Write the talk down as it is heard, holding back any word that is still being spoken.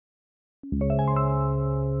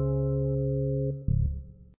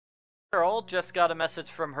Girl just got a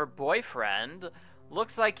message from her boyfriend.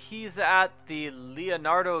 Looks like he's at the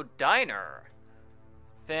Leonardo Diner.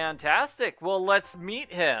 Fantastic. Well, let's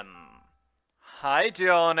meet him. Hi,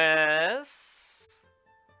 Jonas.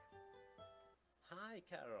 Hi,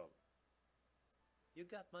 Carol. You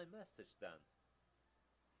got my message then?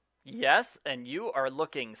 Yes, and you are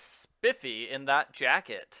looking spiffy in that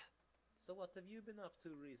jacket. So what have you been up to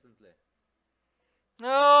recently?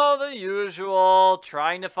 Oh, the usual.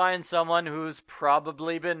 Trying to find someone who's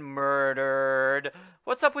probably been murdered.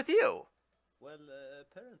 What's up with you? Well,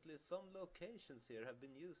 apparently some locations here have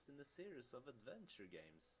been used in a series of adventure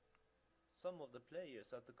games. Some of the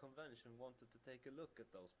players at the convention wanted to take a look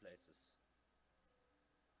at those places.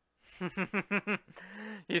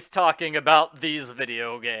 He's talking about these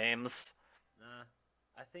video games. Nah,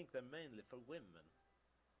 I think they're mainly for women.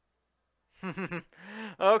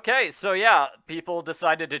 Okay, so yeah, people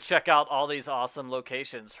decided to check out all these awesome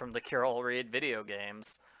locations from the Carol Reed video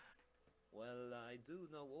games. Well, I do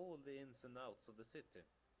know all the ins and outs of the city.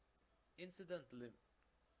 Incidentally,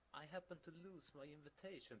 I happened to lose my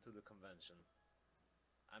invitation to the convention.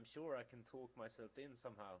 I'm sure I can talk myself in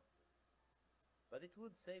somehow. But it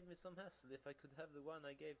would save me some hassle if I could have the one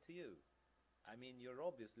I gave to you. I mean, you're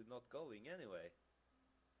obviously not going anyway.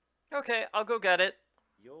 Okay, I'll go get it.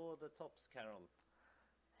 You're the tops, Carol.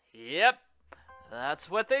 Yep, that's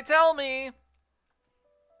what they tell me.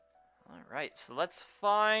 Alright, so let's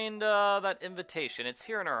find that invitation. It's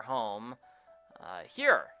here in our home.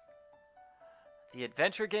 Here. The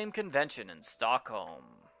Adventure Game Convention in Stockholm.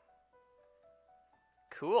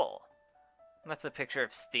 Cool. That's a picture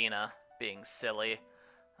of Stina being silly.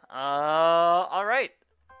 Alright.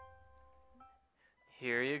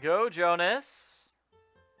 Here you go, Jonas.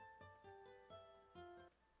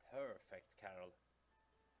 Perfect, Carol.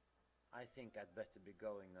 I think I'd better be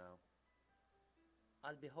going now.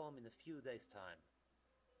 I'll be home in a few days' time.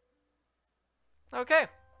 Okay,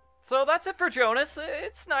 so that's it for Jonas.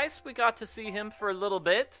 It's nice we got to see him for a little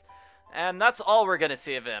bit, and that's all we're going to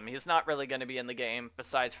see of him. He's not really going to be in the game.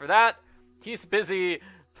 Besides for that, he's busy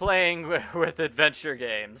playing with adventure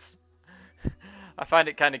games. I find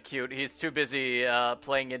it kind of cute. He's too busy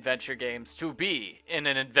playing adventure games to be in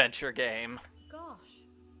an adventure game. Gosh,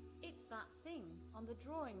 it's that thing on the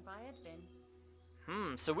drawing by Edvin.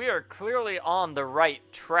 So we are clearly on the right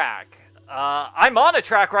track. I'm on a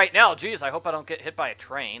track right now. Jeez, I hope I don't get hit by a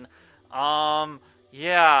train.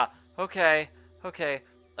 Yeah, okay,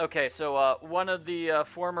 so one of the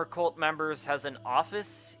former cult members has an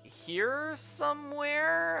office here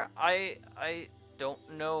somewhere? I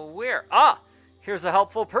don't know where. Ah, here's a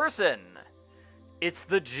helpful person. It's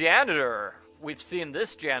the janitor. We've seen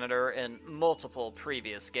this janitor in multiple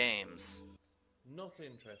previous games. Not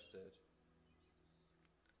interested.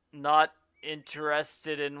 Not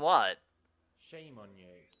interested in what? Shame on you.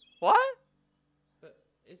 What? But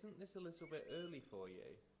isn't this a little bit early for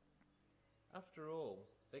you? After all,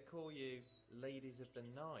 they call you Ladies of the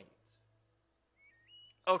Night.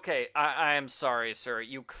 Okay, I am sorry, sir.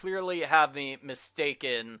 You clearly have me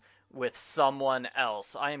mistaken with someone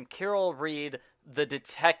else. I am Carol Reed, the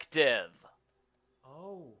detective.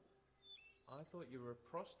 Oh, I thought you were a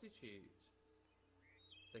prostitute.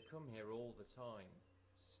 They come here all the time,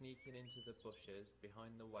 sneaking into the bushes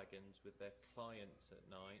behind the wagons with their clients at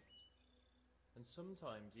night, and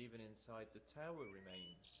sometimes even inside the tower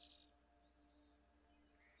remains.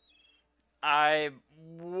 I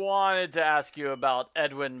wanted to ask you about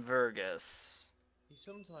Edwin Vergus. He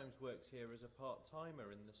sometimes works here as a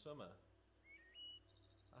part-timer in the summer.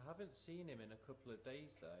 I haven't seen him in a couple of days,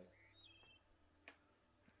 though.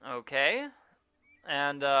 Okay.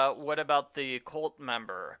 And what about the cult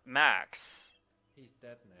member, Max? He's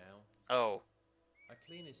dead now. Oh. I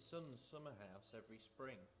clean his son's summer house every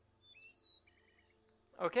spring.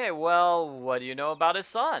 Okay, well, what do you know about his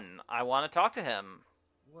son? I want to talk to him.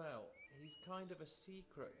 Well, he's kind of a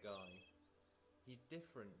secret guy. He's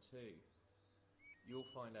different too.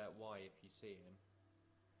 You'll find out why if you see him.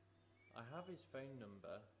 I have his phone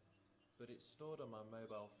number, but it's stored on my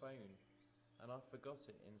mobile phone, and I forgot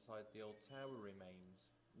it inside the old tower remains,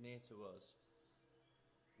 near to us.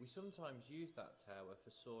 We sometimes use that tower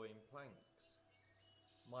for sawing planks.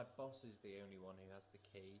 My boss is the only one who has the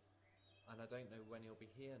key, and I don't know when he'll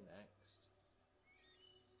be here next.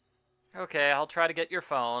 Okay, I'll try to get your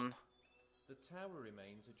phone. The tower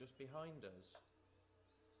remains are just behind us.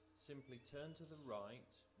 Simply turn to the right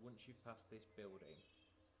once you've passed this building.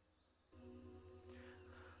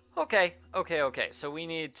 Okay. So we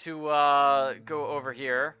need to go over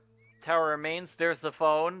here. tower remains. There's the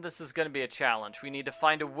phone. This is going to be a challenge. We need to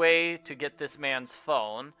find a way to get this man's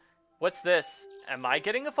phone. What's this? Am I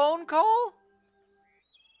getting a phone call?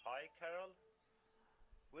 Hi, Carol.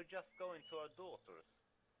 We're just going to our daughter's,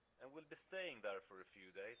 and we'll be staying there for a few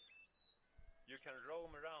days. You can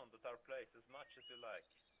roam around at our place as much as you like.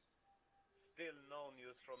 Still no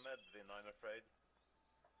news from Edvin, I'm afraid.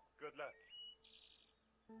 Good luck.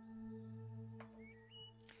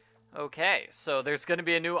 Okay, so there's going to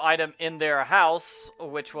be a new item in their house,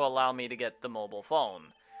 which will allow me to get the mobile phone.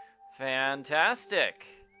 Fantastic.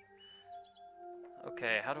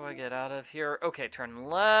 Okay, how do I get out of here? Okay, turn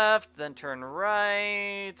left, then turn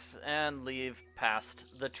right, and leave past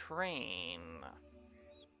the train.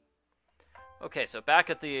 Okay, so back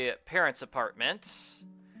at the parents' apartment,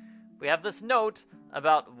 we have this note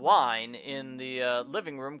about wine in the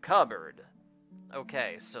living room cupboard.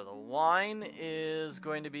 Okay, so the wine is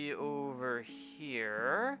going to be over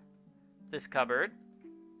here. This cupboard.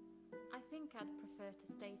 I think I'd prefer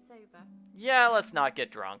to stay sober. Yeah, let's not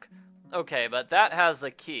get drunk. Okay, but that has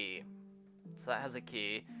a key. So that has a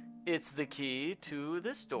key. It's the key to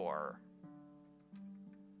this door.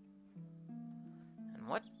 And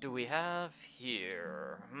what do we have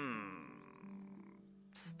here?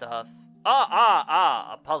 Stuff.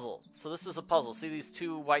 A puzzle. So this is a puzzle. See these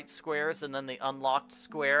two white squares and then the unlocked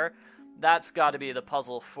square? That's got to be the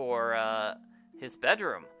puzzle for his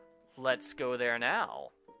bedroom. Let's go there now.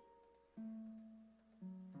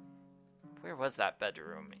 Where was that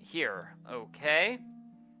bedroom? Here. Okay.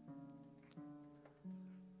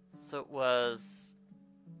 So it was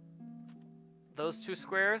those two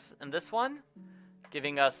squares and this one,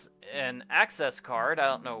 giving us an access card. I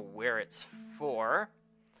don't know where it's for.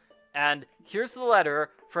 And here's the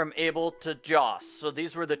letter from Emil to Jonas. So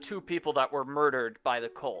these were the two people that were murdered by the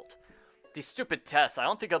cult. These stupid tests. I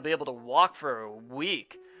don't think I'll be able to walk for a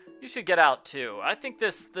week. You should get out too. I think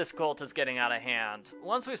this cult is getting out of hand.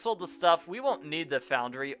 Once we sold the stuff, we won't need the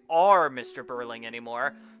foundry or Mr. Burling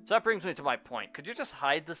anymore. So that brings me to my point. Could you just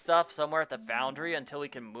hide the stuff somewhere at the foundry until we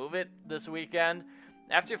can move it this weekend?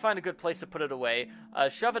 After you find a good place to put it away,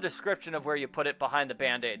 shove a description of where you put it behind the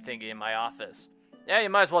Band-Aid thingy in my office. Yeah,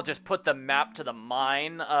 you might as well just put the map to the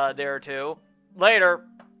mine there too. Later.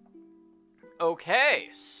 Okay,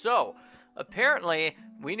 so apparently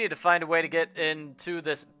we need to find a way to get into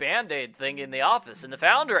this Band-Aid thing in the office in the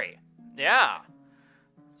foundry. Yeah.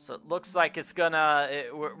 So it looks like it's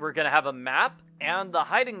we're gonna have a map and the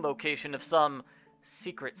hiding location of some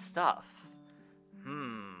secret stuff. I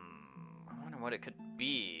wonder what it could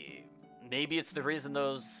be. Maybe it's the reason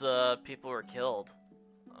those people were killed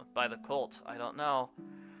by the cult. I don't know.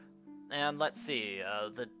 And let's see.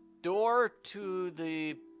 The door to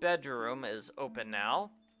the bedroom is open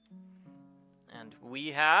now. And we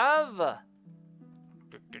have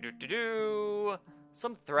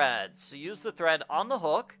some thread. So use the thread on the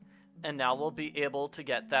hook, and now we'll be able to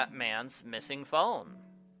get that man's missing phone.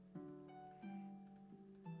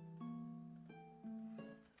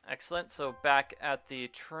 Excellent. So back at the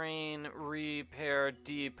train repair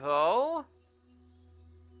depot.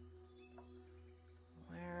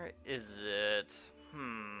 Where is it?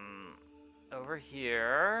 Over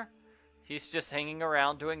here. He's just hanging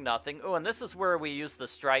around doing nothing. Oh, and this is where we use the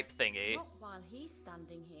stripe thingy. Not while he's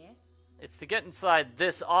standing here. It's to get inside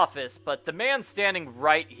this office, but the man's standing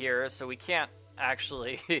right here, so we can't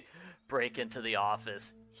actually break into the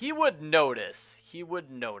office. He would notice. He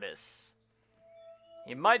would notice.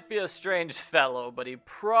 He might be a strange fellow, but he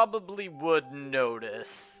probably would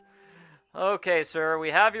notice. Okay, sir,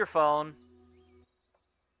 we have your phone.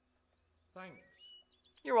 Thanks.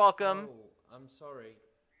 You're welcome. Oh, I'm sorry.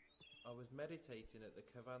 I was meditating at the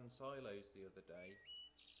Cavan silos the other day.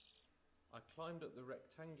 I climbed up the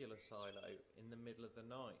rectangular silo in the middle of the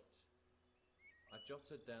night. I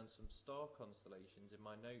jotted down some star constellations in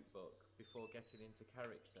my notebook before getting into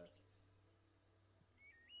character.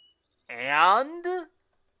 And?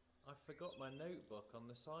 I forgot my notebook on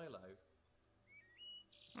the silo.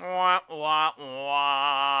 Wah, wah,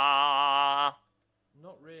 wah.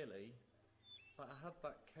 Not really, but I had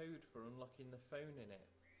that code for unlocking the phone in it.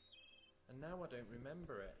 And now I don't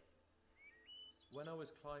remember it. When I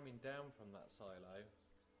was climbing down from that silo,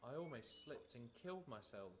 I almost slipped and killed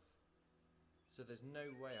myself. So there's no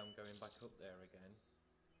way I'm going back up there again.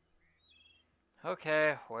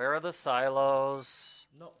 Okay, where are the silos?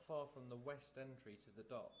 Not far from the west entry to the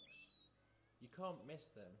docks. You can't miss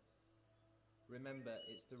them. Remember,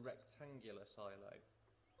 it's the rectangular silo.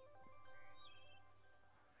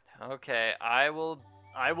 Okay, I will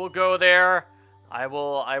go there. I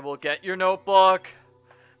will get your notebook.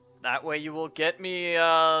 That way you will get me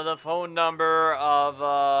the phone number of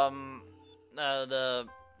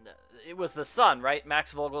it was the son, right?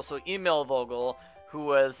 Max Vogel, so Emil Vogel, who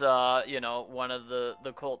was you know, one of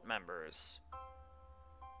the cult members.